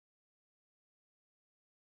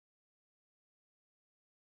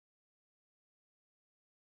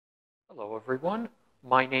Hello everyone,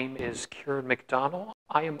 my name is Kieran McDonnell.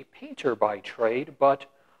 I am a painter by trade, but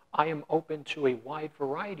I am open to a wide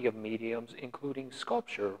variety of mediums, including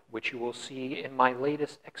sculpture, which you will see in my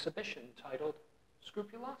latest exhibition titled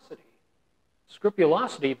Scrupulosity.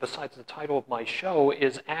 Scrupulosity, besides the title of my show,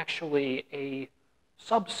 is actually a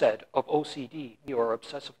subset of OCD, or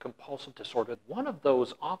obsessive compulsive disorder. One of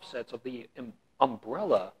those offsets of the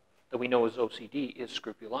umbrella that we know as OCD is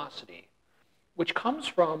scrupulosity, which comes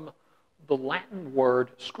from the Latin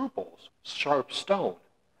word scruples, sharp stone.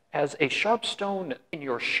 As a sharp stone in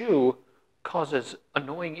your shoe causes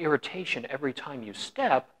annoying irritation every time you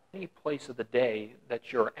step, any place of the day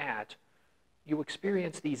that you're at, you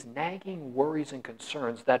experience these nagging worries and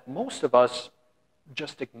concerns that most of us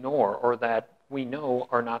just ignore or that we know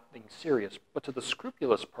are nothing serious. But to the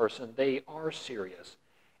scrupulous person, they are serious.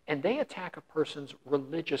 And they attack a person's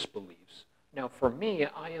religious beliefs. Now, for me,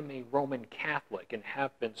 I am a Roman Catholic and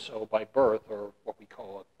have been so by birth, or what we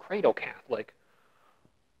call a cradle Catholic.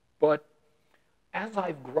 But as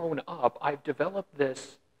I've grown up, I've developed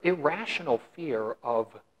this irrational fear of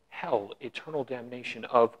hell, eternal damnation,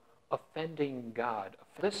 of offending God.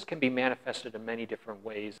 This can be manifested in many different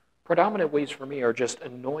ways. Predominant ways for me are just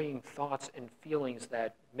annoying thoughts and feelings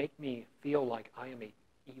that make me feel like I am an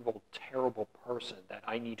evil, terrible person, that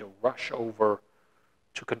I need to rush over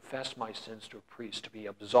to confess my sins to a priest to be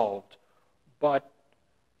absolved. But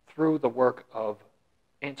through the work of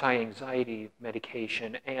anti-anxiety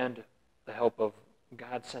medication and the help of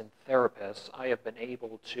God-sent therapists, I have been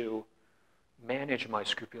able to manage my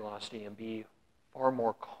scrupulosity and be far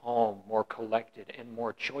more calm, more collected, and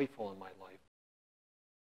more joyful in my life.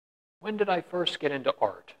 When did I first get into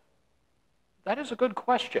art? That is a good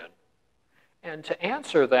question. And to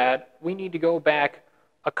answer that, we need to go back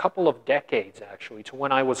a couple of decades, actually, to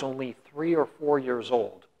when I was only 3 or 4 years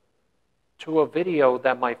old, to a video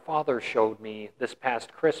that my father showed me this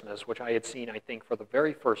past Christmas, which I had seen, I think, for the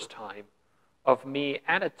very first time, of me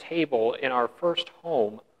at a table in our first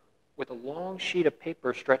home with a long sheet of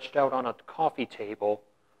paper stretched out on a coffee table.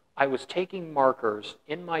 I was taking markers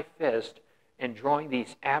in my fist and drawing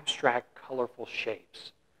these abstract, colorful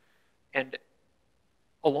shapes. And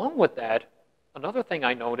along with that, another thing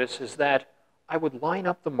I noticed is that I would line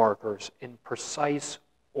up the markers in precise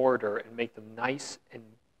order and make them nice and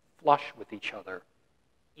flush with each other.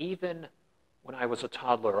 Even when I was a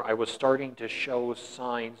toddler, I was starting to show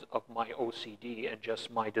signs of my OCD and just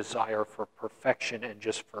my desire for perfection and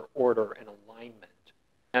just for order and alignment.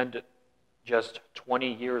 And just 20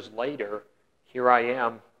 years later, here I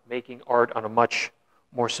am making art on a much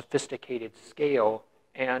more sophisticated scale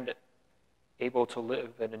and able to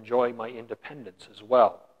live and enjoy my independence as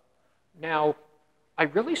well. Now, I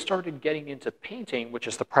really started getting into painting, which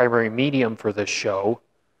is the primary medium for this show,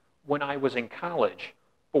 when I was in college.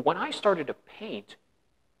 But when I started to paint,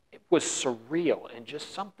 it was surreal and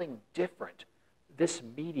just something different. This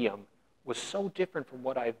medium was so different from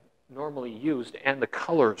what I've normally used, and the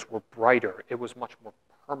colors were brighter. It was much more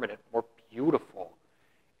permanent, more beautiful.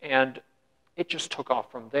 And it just took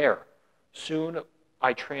off from there. Soon,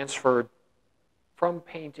 I transferred from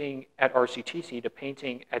painting at RCTC to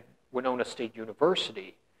painting at Winona State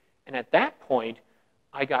University. And at that point,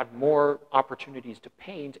 I got more opportunities to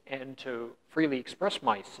paint and to freely express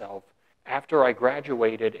myself. After I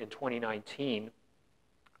graduated in 2019,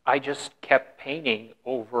 I just kept painting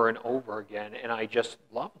over and over again, and I just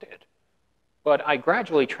loved it. But I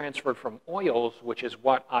gradually transferred from oils, which is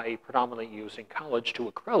what I predominantly use in college, to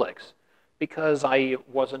acrylics, because I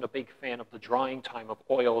wasn't a big fan of the drying time of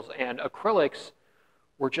oils, and acrylics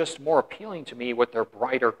were just more appealing to me with their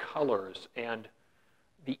brighter colors and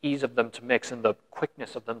the ease of them to mix and the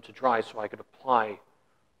quickness of them to dry, so I could apply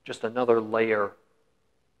just another layer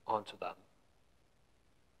onto them.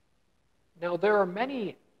 Now, there are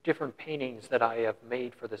many different paintings that I have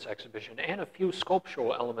made for this exhibition and a few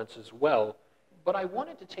sculptural elements as well, but I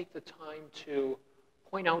wanted to take the time to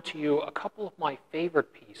point out to you a couple of my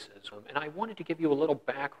favorite pieces, and I wanted to give you a little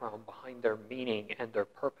background behind their meaning and their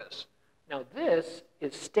purpose. Now, this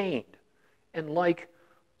is stained, and like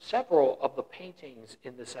several of the paintings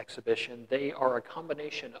in this exhibition, they are a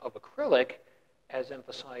combination of acrylic, as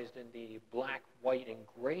emphasized in the black, white, and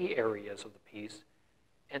gray areas of the piece,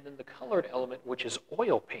 and then the colored element, which is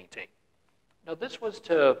oil painting. Now, this was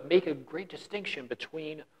to make a great distinction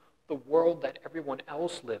between the world that everyone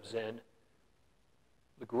else lives in,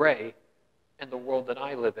 the gray, and the world that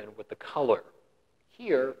I live in with the color.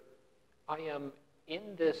 Here, I am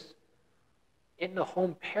in the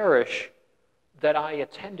home parish that I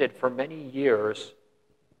attended for many years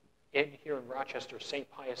here in Rochester, St.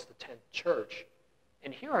 Pius X Church.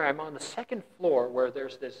 And here I'm on the second floor where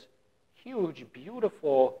there's this huge,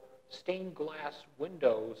 beautiful stained glass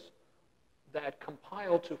windows that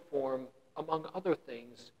compile to form, among other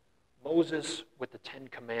things, Moses with the Ten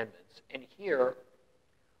Commandments. And here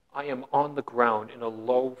I am on the ground in a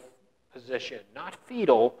low position, not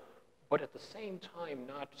fetal, but at the same time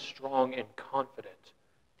not strong and confident.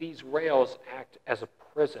 These rails act as a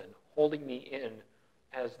prison, holding me in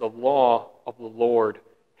as the law of the Lord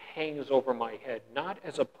hangs over my head, not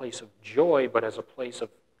as a place of joy, but as a place of,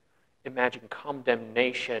 imagine,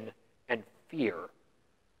 condemnation and fear.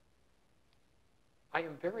 I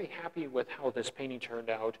am very happy with how this painting turned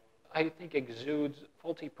out. I think exudes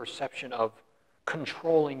faulty perception of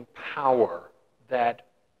controlling power that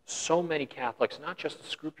so many Catholics, not just the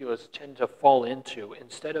scrupulous, tend to fall into.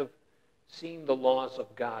 Instead of seeing the laws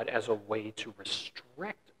of God as a way to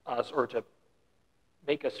restrict us or to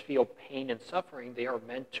make us feel pain and suffering, they are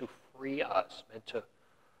meant to free us, meant to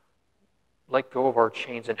let go of our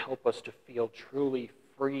chains and help us to feel truly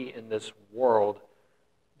free in this world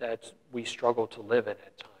that we struggle to live in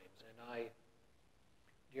at times. And I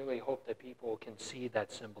dearly hope that people can see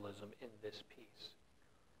that symbolism in this piece.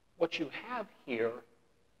 What you have here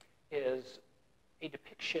is a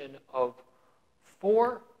depiction of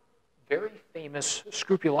 4 very famous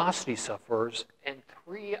scrupulosity sufferers and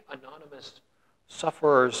 3 anonymous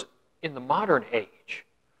sufferers in the modern age.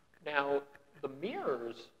 Now, the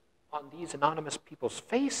mirrors on these anonymous people's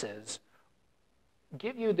faces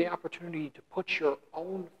give you the opportunity to put your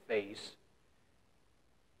own face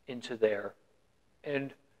into there.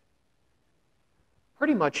 And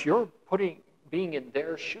pretty much you're being in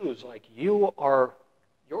their shoes, like your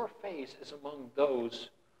face is among those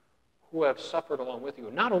who have suffered along with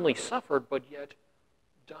you. Not only suffered, but yet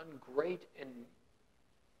done great and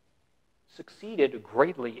succeeded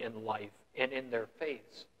greatly in life and in their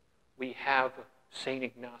faiths. We have St.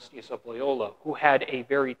 Ignatius of Loyola, who had a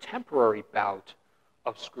very temporary bout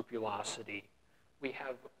of scrupulosity. We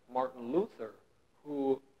have Martin Luther,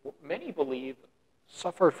 who many believe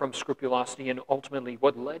suffered from scrupulosity and ultimately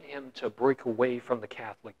what led him to break away from the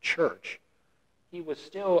Catholic Church. He was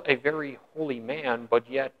still a very holy man, but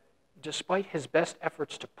yet, despite his best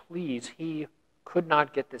efforts to please, he could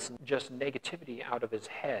not get this just negativity out of his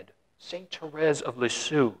head. St. Therese of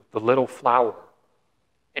Lisieux, the little flower.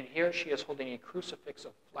 And here she is holding a crucifix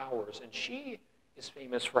of flowers, and she is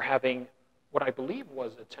famous for having what I believe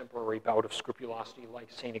was a temporary bout of scrupulosity like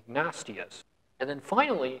St. Ignatius. And then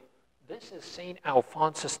finally, this is St.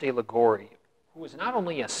 Alphonsus de Liguori, who is not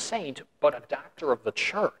only a saint, but a doctor of the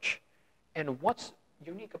church. And what's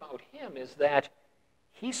unique about him is that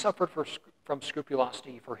he suffered from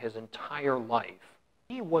scrupulosity for his entire life.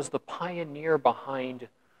 He was the pioneer behind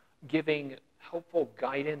giving helpful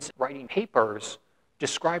guidance, writing papers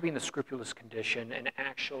describing the scrupulous condition and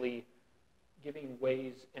actually giving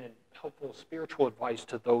ways and helpful spiritual advice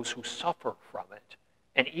to those who suffer from it.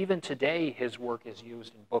 And even today, his work is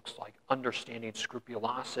used in books like Understanding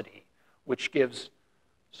Scrupulosity, which gives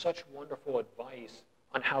such wonderful advice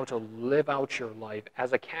on how to live out your life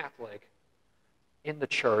as a Catholic in the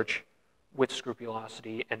church with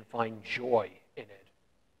scrupulosity and find joy in it.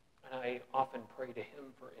 And I often pray to him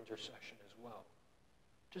for intercession as well.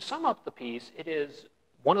 To sum up the piece, it is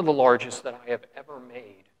one of the largest that I have ever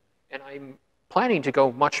made, and I'm planning to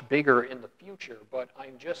go much bigger in the future, but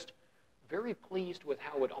I'm just very pleased with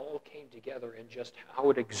how it all came together and just how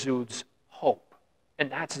it exudes hope. And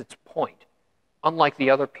that's its point. Unlike the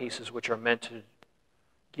other pieces which are meant to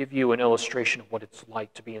give you an illustration of what it's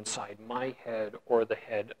like to be inside my head or the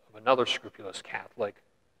head of another scrupulous Catholic,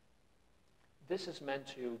 this is meant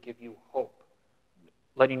to give you hope,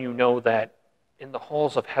 letting you know that in the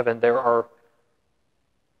halls of heaven there are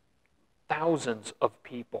thousands of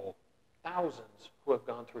people, thousands who have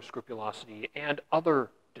gone through scrupulosity and other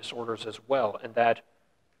disorders as well, and that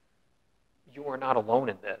you are not alone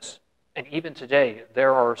in this. And even today,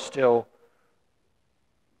 there are still,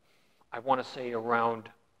 I want to say around,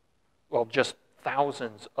 well, just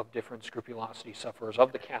thousands of different scrupulosity sufferers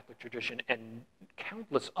of the Catholic tradition and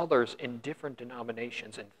countless others in different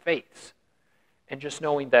denominations and faiths. And just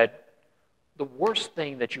knowing that the worst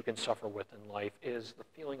thing that you can suffer with in life is the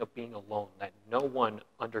feeling of being alone, that no one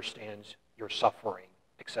understands your suffering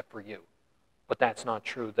except for you. But that's not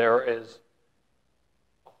true. There is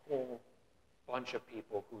a whole bunch of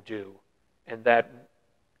people who do, and that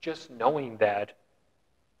just knowing that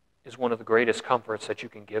is one of the greatest comforts that you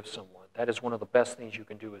can give someone. That is one of the best things you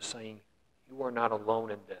can do, is saying, you are not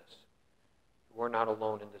alone in this. You are not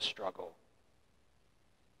alone in this struggle.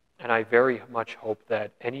 And I very much hope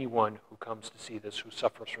that anyone who comes to see this, who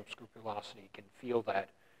suffers from scrupulosity, can feel that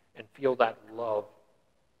and feel that love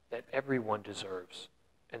that everyone deserves.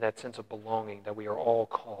 and that sense of belonging that we are all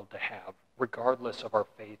called to have, regardless of our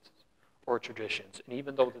faiths or traditions. And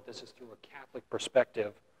even though that this is through a Catholic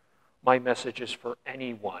perspective, my message is for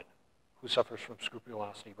anyone who suffers from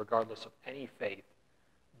scrupulosity, regardless of any faith,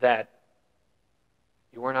 that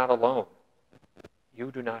you are not alone.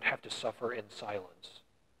 You do not have to suffer in silence.